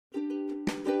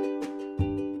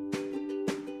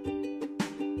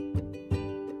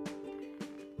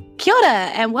Kia ora,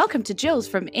 and welcome to Jules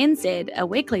from NZ, a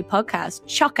weekly podcast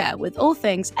chocker with all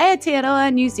things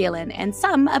Aotearoa, New Zealand, and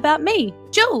some about me,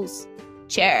 Jules.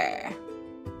 Cheer.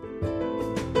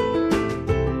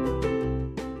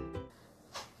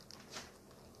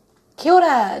 Kia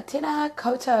ora, tēnā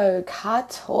koutou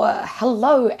katoa.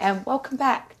 Hello and welcome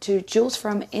back to Jules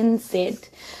from NZ.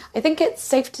 I think it's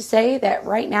safe to say that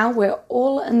right now we're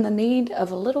all in the need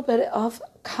of a little bit of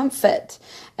comfort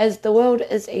as the world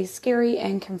is a scary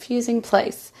and confusing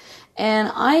place.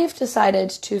 And I've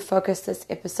decided to focus this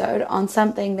episode on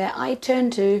something that I turn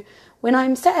to when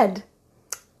I'm sad.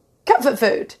 Comfort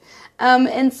food.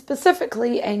 And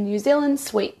specifically a New Zealand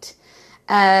sweet.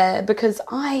 Because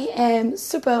I am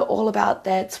super all about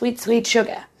that sweet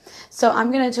sugar. So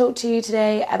I'm going to talk to you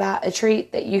today about a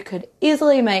treat that you could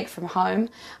easily make from home.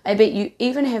 I bet you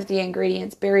even have the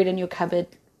ingredients buried in your cupboard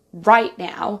right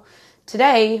now.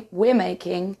 Today we're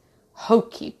making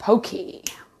hokey pokey.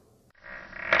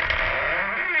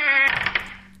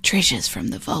 Treasures from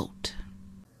the vault.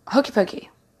 Hokey pokey,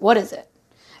 what is it?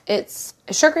 It's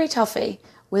a sugary toffee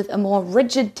with a more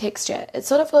rigid texture. It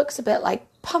sort of looks a bit like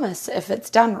hummus if it's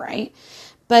done right,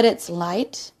 but it's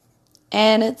light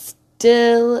and it's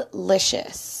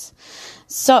delicious.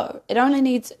 So it only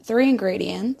needs 3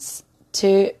 ingredients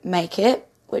to make it,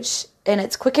 and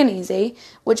it's quick and easy,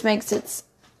 which makes it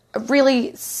a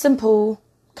really simple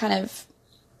kind of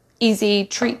easy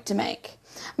treat to make.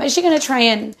 I'm actually going to try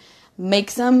and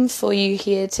make some for you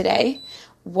here today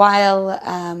while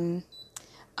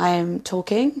I'm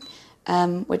talking,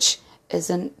 which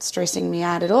isn't stressing me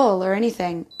out at all or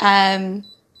anything.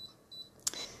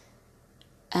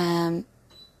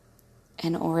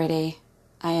 And already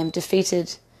I am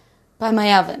defeated by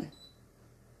my oven,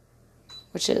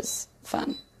 which is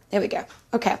fun. There we go.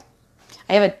 Okay.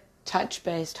 I have a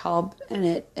touch-based hob and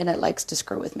it likes to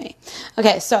screw with me.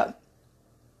 Okay, so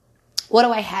what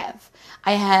do I have?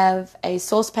 I have a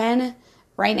saucepan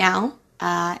right now,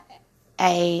 a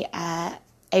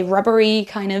rubbery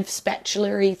kind of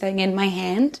spatula-y thing in my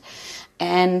hand,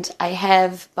 and I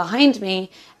have behind me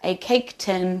a cake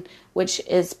tin which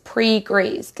is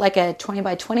pre-greased, like a 20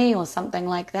 by 20 or something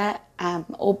like that,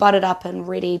 all buttered up and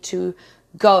ready to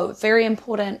go. Very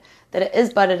important that it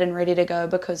is buttered and ready to go,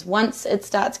 because once it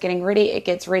starts getting ready, it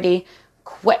gets ready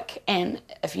quick, and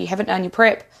if you haven't done your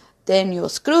prep, then you're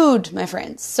screwed, my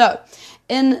friends. So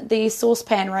in the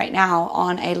saucepan right now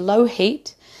on a low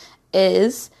heat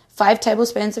is 5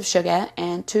 tablespoons of sugar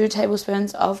and 2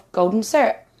 tablespoons of golden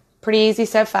syrup. Pretty easy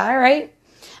so far, right?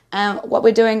 What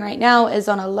we're doing right now is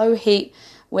on a low heat,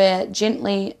 we're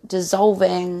gently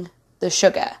dissolving the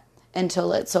sugar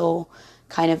until it's all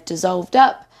kind of dissolved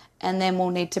up, and then we'll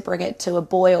need to bring it to a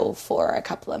boil for a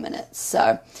couple of minutes.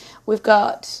 So we've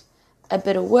got a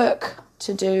bit of work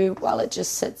to do while it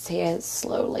just sits here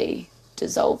slowly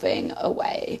dissolving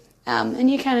away. And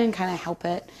you can kind of help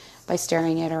it by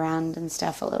stirring it around and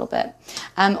stuff a little bit.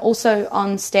 Also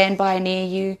on standby near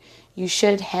you, you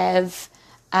should have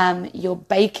your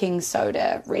baking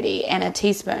soda ready and a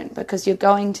teaspoon, because you're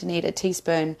going to need a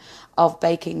teaspoon of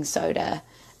baking soda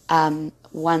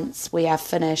once we are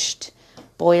finished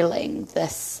boiling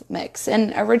this mix.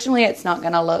 And originally it's not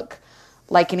going to look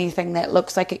like anything that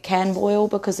looks like it can boil,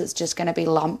 because it's just going to be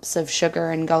lumps of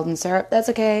sugar and golden syrup. That's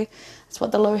okay. That's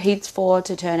what the low heat's for,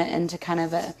 to turn it into kind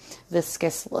of a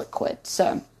viscous liquid.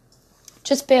 So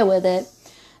just bear with it.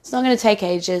 It's not going to take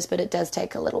ages, but it does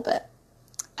take a little bit.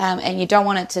 And you don't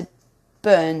want it to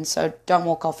burn, so don't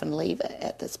walk off and leave it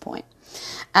at this point.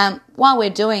 While we're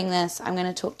doing this, I'm going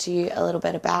to talk to you a little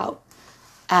bit about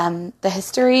the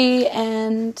history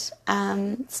and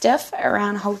stuff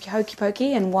around hokey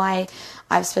pokey, and why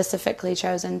I've specifically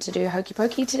chosen to do hokey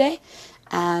pokey today.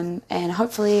 And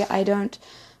hopefully I don't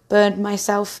burn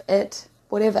myself at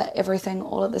everything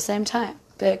all at the same time,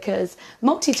 because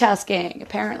multitasking,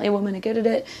 apparently women are good at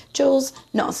it. Jules,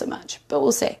 not so much, but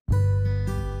we'll see.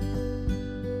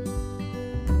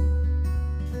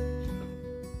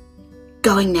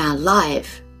 Going now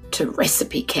live to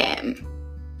Recipe Cam.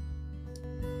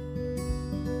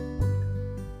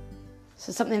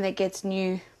 So something that gets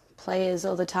new players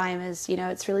all the time is,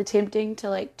 it's really tempting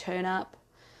to turn up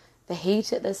the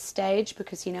heat at this stage,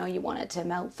 because, you want it to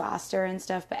melt faster and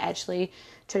stuff, but actually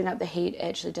turning up the heat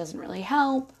actually doesn't really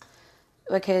help,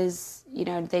 because,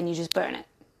 then you just burn it,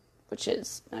 which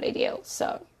is not ideal.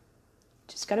 So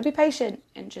just got to be patient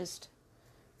and just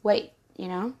wait,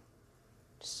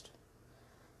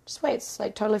 just wait. It's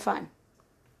totally fine.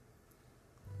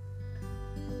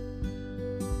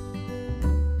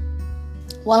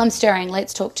 While I'm stirring,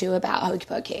 let's talk to you about hokey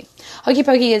pokey. Hokey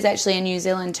pokey is actually a New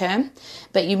Zealand term,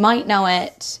 but you might know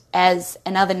it as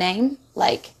another name,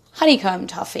 like honeycomb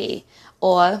toffee,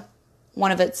 or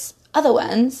one of its other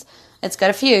ones. It's got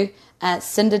a few.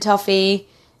 Cinder toffee,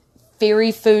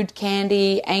 fairy food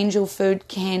candy, angel food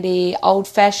candy,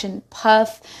 old-fashioned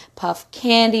puff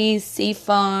candies,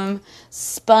 seafoam,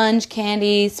 sponge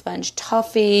candy, sponge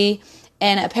toffee,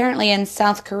 and apparently in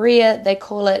South Korea they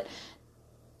call it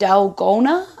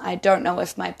dalgona. I don't know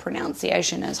if my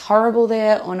pronunciation is horrible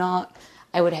there or not.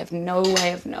 I would have no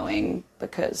way of knowing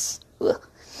because it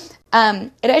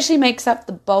actually makes up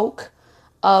the bulk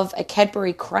of a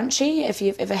Cadbury Crunchie. If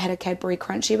you've ever had a Cadbury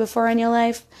Crunchie before in your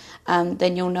life,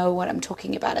 then you'll know what I'm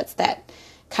talking about. It's that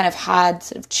kind of hard,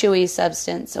 sort of chewy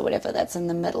substance or whatever that's in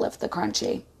the middle of the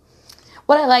Crunchie.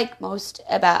 What I like most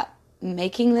about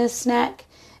making this snack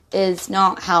is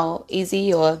not how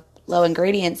easy or low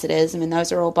ingredients it is. I mean,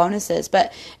 those are all bonuses,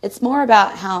 but it's more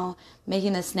about how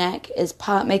making the snack is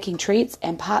part making treats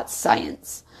and part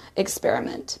science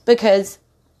experiment, because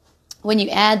when you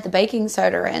add the baking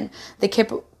soda in, the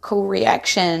chemical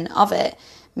reaction of it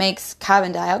makes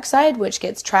carbon dioxide, which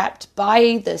gets trapped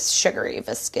by this sugary,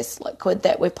 viscous liquid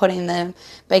that we're putting the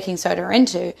baking soda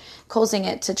into, causing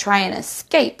it to try and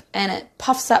escape, and it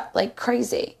puffs up like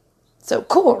crazy. So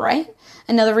cool, right?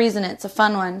 Another reason it's a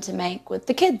fun one to make with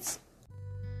the kids.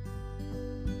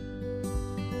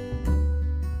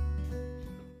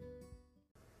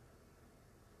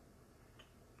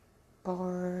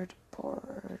 Bored,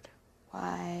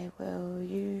 why will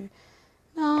you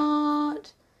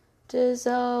not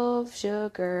dissolve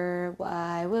sugar?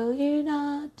 Why will you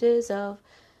not dissolve?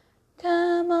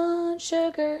 Come on,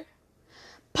 sugar,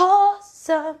 pour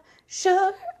some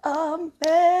sugar on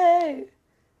me.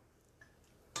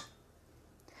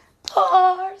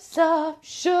 Pour some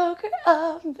sugar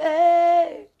on me.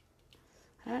 I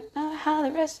don't know how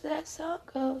the rest of that song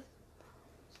goes.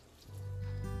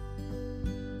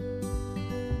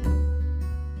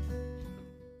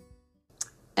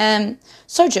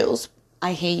 So Jules,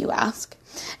 I hear you ask,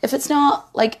 if it's not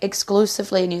like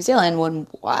exclusively New Zealand, then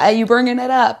why are you bringing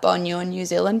it up on your New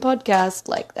Zealand podcast?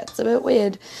 Like, that's a bit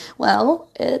weird. Well,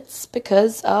 it's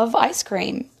because of ice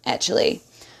cream, actually.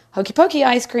 Hokey Pokey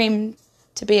ice cream,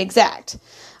 to be exact,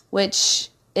 which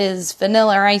is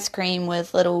vanilla ice cream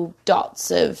with little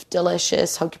dots of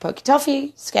delicious Hokey Pokey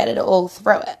toffee scattered all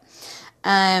through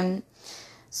it.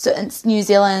 So it's New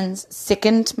Zealand's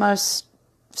second most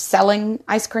selling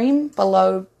ice cream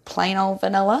below plain old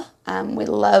vanilla. We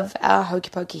love our Hokey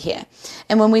Pokey here.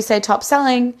 And when we say top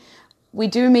selling, we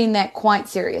do mean that quite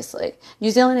seriously. New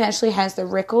Zealand actually has the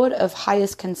record of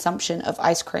highest consumption of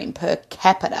ice cream per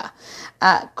capita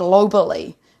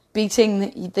globally,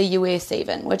 beating the US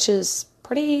even, which is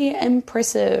pretty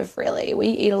impressive, really. We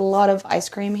eat a lot of ice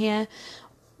cream here.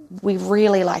 We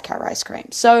really like our ice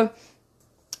cream. So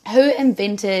who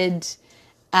invented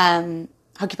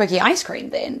Hokey Pokey ice cream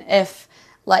then, if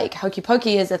like Hokey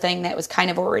Pokey is a thing that was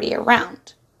kind of already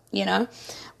around, you know?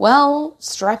 Well,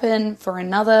 strap in for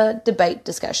another debate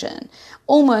discussion,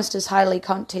 almost as highly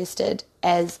contested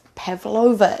as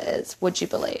Pavlova is, would you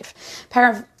believe?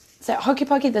 So Hokey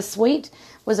Pokey the sweet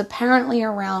was apparently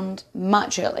around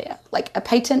much earlier. Like, a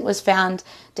patent was found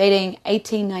dating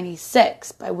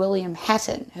 1896 by William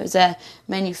Hatton, who's a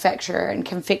manufacturer and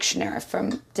confectioner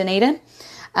from Dunedin.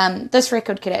 This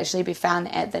record could actually be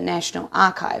found at the National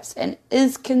Archives and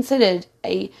is considered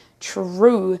a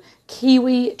true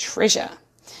Kiwi treasure.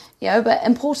 But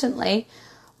importantly,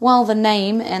 while the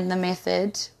name and the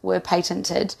method were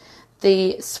patented,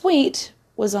 the sweet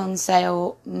was on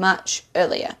sale much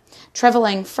earlier,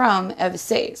 travelling from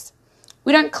overseas.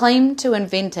 We don't claim to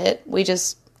invent it, we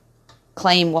just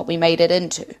claim what we made it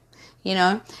into,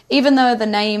 even though the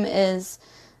name is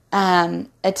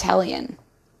Italian.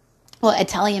 Well,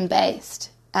 Italian-based.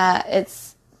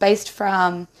 It's based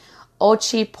from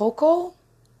Olcipocco,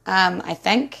 I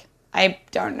think. I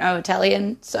don't know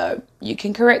Italian, so you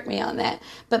can correct me on that.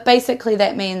 But basically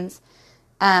that means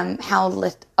how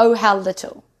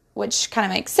little, which kind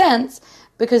of makes sense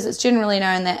because it's generally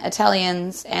known that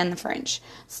Italians and the French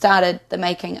started the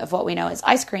making of what we know as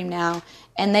ice cream now,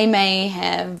 and they may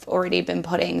have already been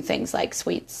putting things like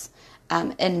sweets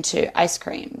into ice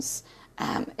creams.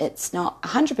 It's not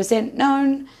 100%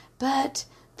 known, but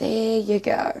there you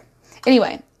go.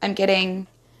 Anyway, I'm getting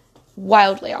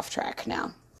wildly off track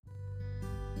now.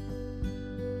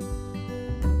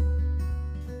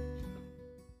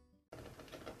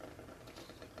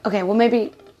 Okay, well,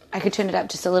 maybe I could turn it up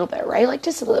just a little bit, right? Like,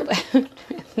 just a little bit.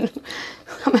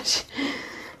 How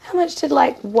much did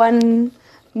like one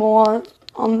more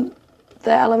on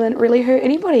the element really hurt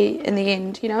anybody in the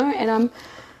end, And I'm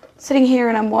sitting here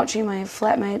and I'm watching my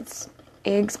flatmate's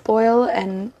eggs boil,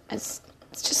 and it's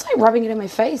just like rubbing it in my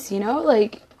face,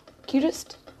 like, Can you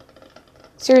just,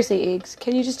 seriously, eggs,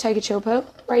 can you just take a chill pill?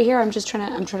 Right here, I'm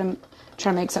trying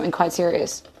to make something quite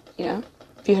serious, you know?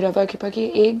 Have you heard of Hokey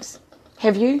Pokey eggs?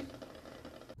 Have you?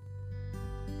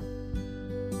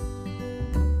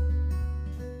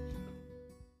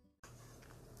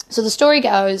 So the story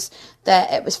goes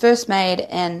that it was first made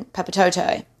in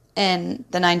Papatoetoe in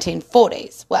the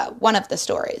 1940s. Well, one of the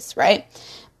stories, right?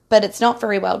 But it's not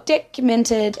very well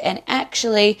documented, and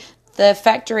actually the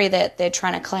factory that they're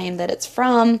trying to claim that it's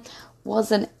from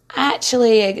wasn't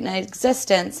actually in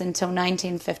existence until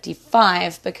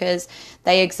 1955, because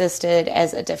they existed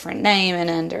as a different name and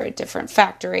under a different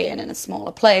factory and in a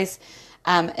smaller place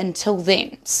until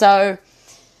then. So,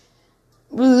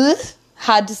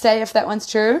 hard to say if that one's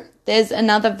true. There's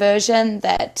another version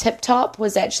that Tip Top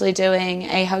was actually doing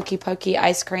a Hokey Pokey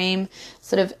ice cream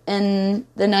sort of in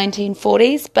the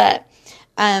 1940s, but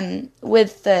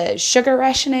with the sugar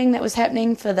rationing that was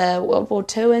happening for the World War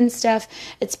II and stuff,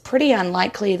 it's pretty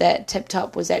unlikely that Tip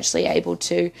Top was actually able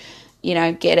to, you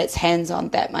know, get its hands on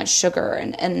that much sugar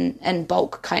in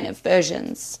bulk kind of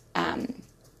versions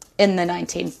in the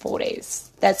 1940s.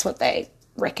 That's what they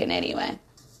reckon anyway.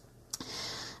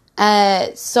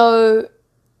 So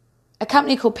a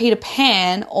company called Peter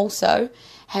Pan also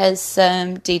has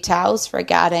some details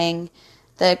regarding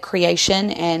the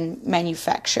creation and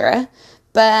manufacture,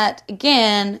 but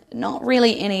again, not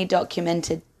really any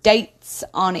documented dates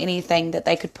on anything that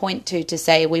they could point to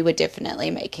say we were definitely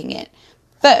making it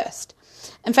first.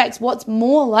 In fact, what's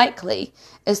more likely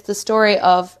is the story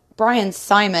of Brian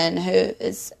Simon, who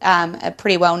is a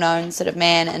pretty well-known sort of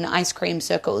man in ice cream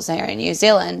circles here in New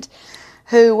Zealand,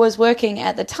 who was working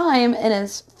at the time in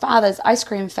his father's ice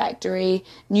cream factory,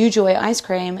 New Joy Ice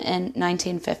Cream, in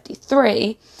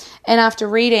 1953. And after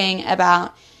reading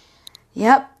about,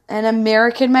 an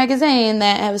American magazine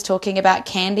that was talking about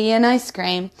candy and ice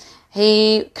cream,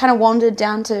 he kind of wandered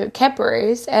down to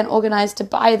Cadbury's and organized to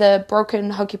buy the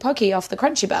broken Hokey Pokey off the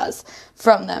Crunchy Bars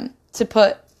from them to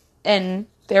put in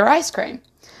their ice cream.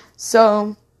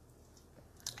 So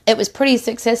it was pretty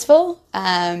successful,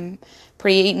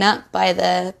 pretty eaten up by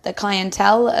the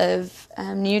clientele of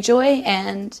New Joy,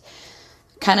 and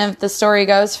kind of the story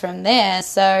goes from there.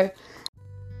 So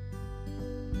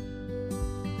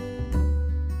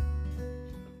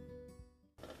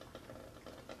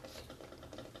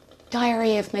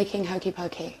Diary of Making Hokey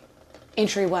Pokey,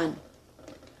 Entry 1.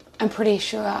 I'm pretty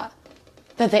sure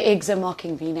that the eggs are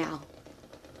mocking me now.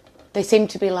 They seem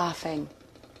to be laughing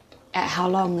at how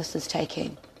long this is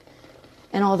taking.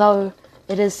 And although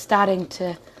it is starting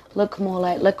to look more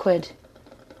like liquid,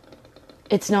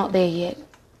 it's not there yet.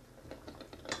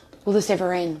 Will this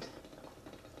ever end?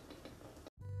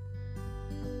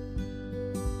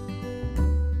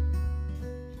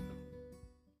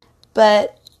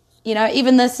 But, you know,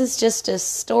 even this is just a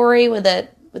story with a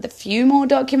few more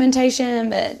documentation,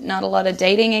 but not a lot of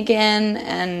dating again,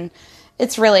 and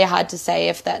it's really hard to say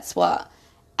if that's what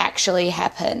actually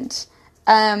happened.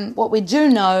 What we do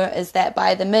know is that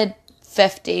by the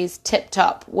mid-50s, Tip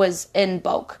Top was in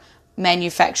bulk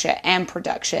manufacture and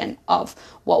production of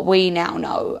what we now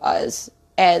know as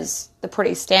the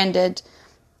pretty standard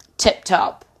Tip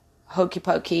Top Hokey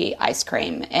Pokey ice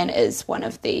cream, and is one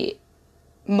of the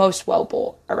most well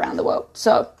bought around the world.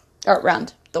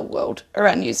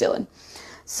 Around New Zealand.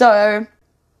 So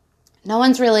no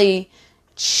one's really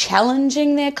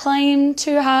challenging their claim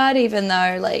too hard, even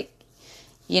though, like,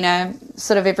 you know,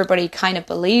 sort of everybody kind of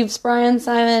believes Brian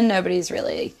Simon. Nobody's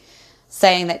really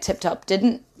saying that Tip Top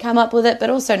didn't come up with it, but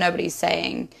also nobody's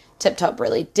saying Tip Top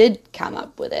really did come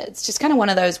up with it. It's just kind of one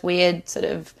of those weird sort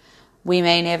of we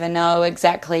may never know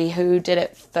exactly who did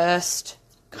it first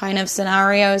kind of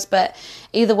scenarios, but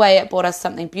either way it brought us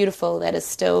something beautiful that is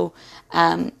still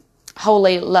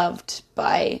wholly loved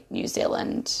by New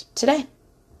Zealand today.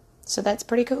 So that's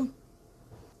pretty cool.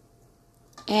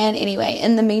 And anyway,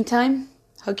 in the meantime,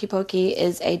 Hokey Pokey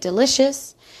is a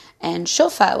delicious and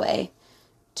surefire way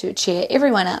to cheer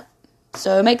everyone up.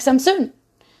 So make some soon.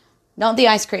 Not the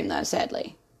ice cream though,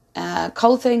 sadly.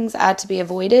 Cold things are to be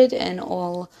avoided in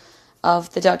all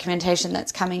of the documentation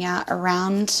that's coming out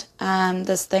around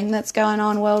this thing that's going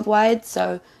on worldwide.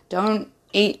 So don't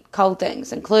eat cold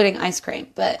things, including ice cream.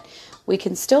 But we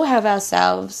can still have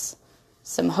ourselves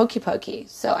some Hokey Pokey.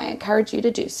 So I encourage you to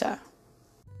do so.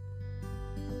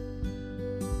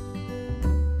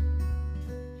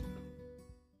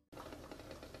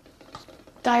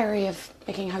 Diary of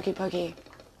Making Hokey Pokey,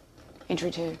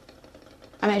 Entry 2.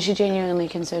 I'm actually genuinely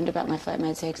concerned about my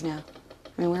flatmate's eggs now.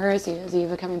 I mean, where is he? Is he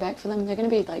ever coming back for them? They're going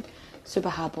to be, like, super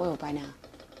hard-boiled by now.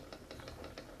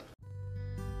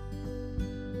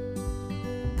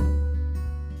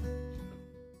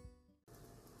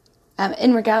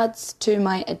 In regards to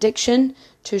my addiction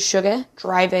to sugar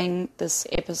driving this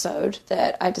episode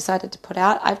that I decided to put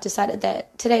out, I've decided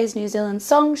that today's New Zealand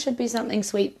song should be something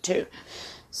sweet too.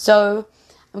 So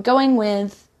I'm going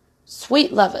with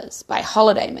Sweet Lovers by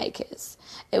Holiday Makers.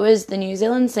 It was the New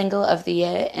Zealand single of the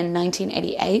year in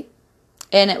 1988.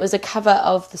 And it was a cover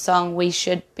of the song We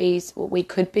Could Be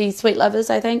Sweet Lovers,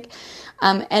 I think.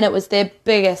 And it was their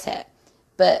biggest hit.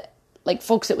 But, like,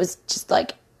 folks, it was just,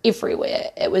 like,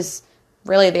 everywhere. It was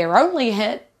really their only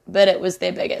hit, but it was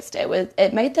their biggest.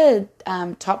 It made the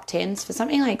top 10s for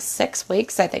something like 6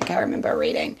 weeks, I think I remember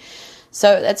reading.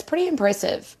 So that's pretty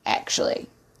impressive, actually.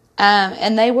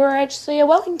 And they were actually a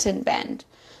Wellington band.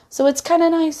 So it's kind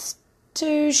of nice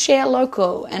to share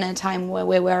local in a time where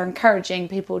we're encouraging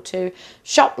people to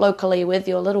shop locally with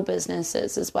your little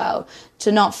businesses as well,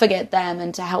 to not forget them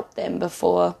and to help them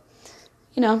before,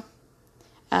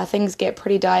 things get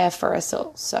pretty dire for us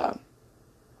all. So,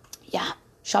 yeah,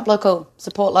 shop local,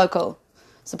 support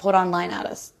online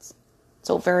artists. It's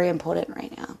all very important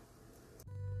right now.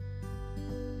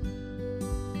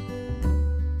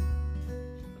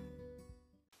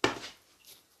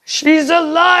 She's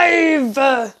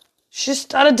alive! She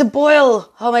started to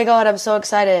boil. Oh my God, I'm so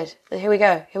excited. Here we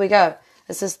go.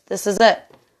 This is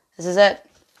it.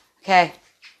 Okay.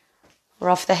 We're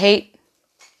off the heat.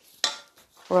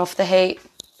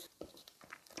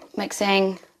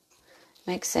 Mixing.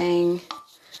 And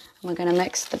we're going to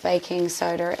mix the baking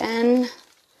soda in.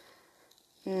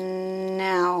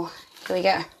 Now, here we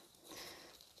go.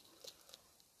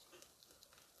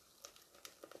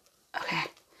 Okay,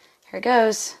 here it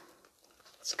goes.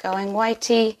 It's going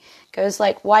whitey, goes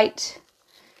like white,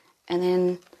 and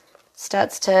then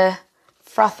starts to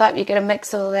froth up. You're going to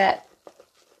mix all that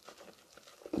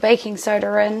baking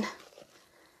soda in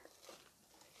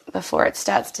before it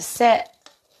starts to set,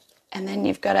 and then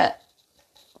you've got to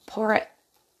pour it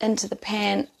into the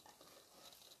pan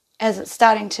as it's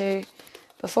starting to.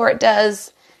 Before it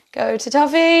does, go to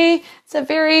toffee. It's a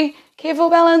very careful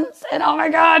balance, and oh my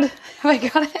God, have I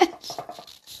got it?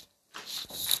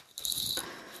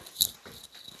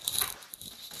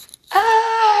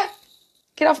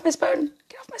 Get off my spoon.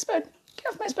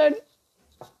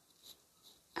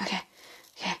 Okay.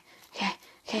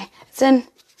 It's in.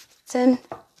 And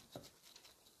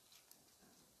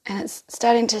it's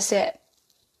starting to set.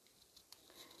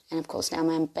 And of course now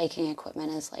my baking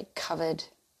equipment is like covered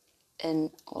in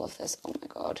all of this. Oh my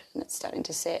God. And it's starting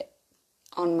to set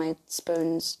on my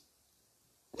spoons.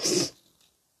 Get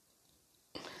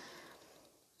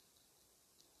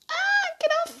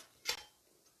off.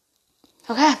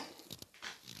 Okay.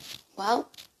 Well,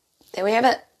 there we have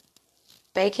it.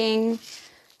 Baking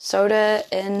soda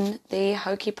in the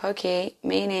hokey pokey,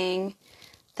 meaning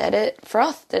that it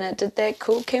frothed and it did that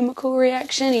cool chemical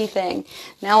reaction-y thing.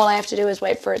 Now all I have to do is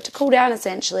wait for it to cool down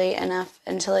essentially enough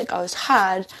until it goes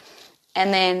hard,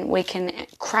 and then we can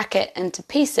crack it into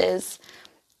pieces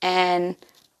and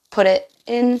put it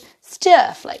in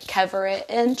stuff, like cover it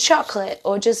in chocolate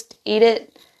or just eat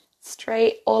it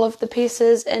straight, all of the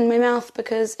pieces in my mouth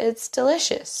because it's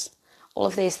delicious. All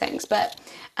of these things. But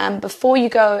before you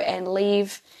go and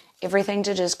leave everything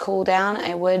to just cool down,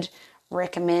 I would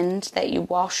recommend that you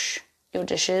wash your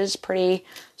dishes pretty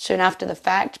soon after the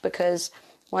fact, because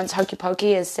once hokey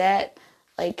pokey is set,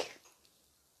 like,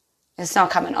 it's not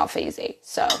coming off easy.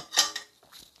 So,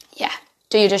 yeah,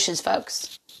 do your dishes,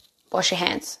 folks. Wash your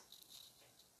hands.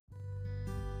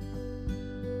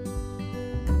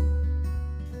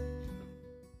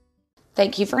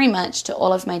 Thank you very much to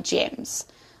all of my gems.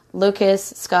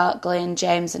 Lucas, Scott, Glenn,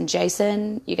 James, and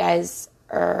Jason. You guys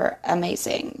are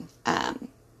amazing.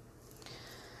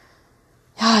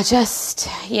 Just,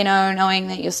 knowing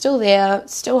that you're still there,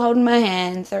 still holding my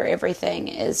hand through everything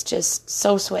is just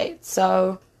so sweet.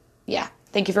 So, yeah,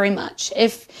 thank you very much.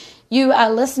 If you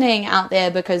are listening out there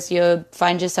because you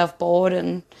find yourself bored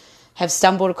and have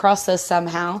stumbled across this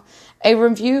somehow, a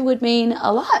review would mean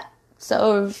a lot.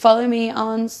 So follow me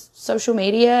on social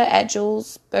media at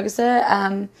Jules Burgesser,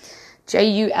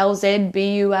 JulzBurgissr.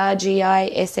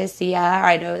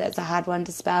 I know that's a hard one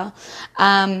to spell.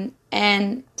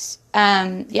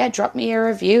 Drop me a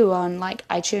review on like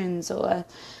iTunes or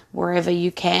wherever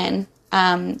you can.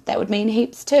 That would mean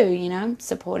heaps too,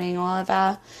 supporting all of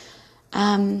our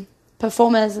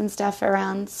performers and stuff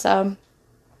around. So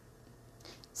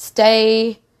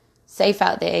stay safe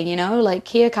out there, like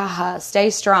kia kaha, stay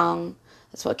strong.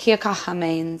 That's what kia kaha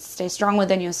means. Stay strong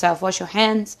within yourself. Wash your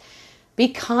hands. Be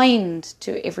kind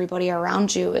to everybody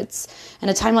around you. It's in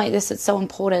a time like this, it's so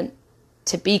important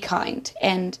to be kind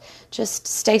and just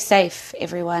stay safe,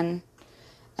 everyone.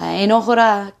 E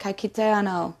nohora ka kite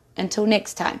anō. Until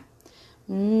next time.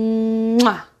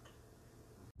 Mwah.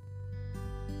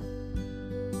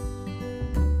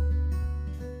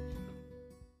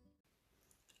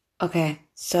 Okay,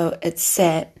 so it's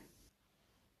set.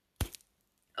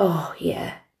 Oh,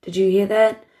 yeah. Did you hear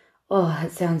that? Oh,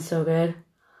 it sounds so good.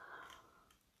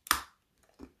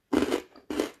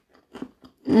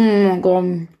 Oh my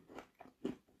god.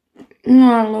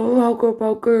 I love Hokey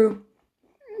Pokey.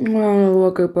 I love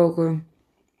Hokey Pokey.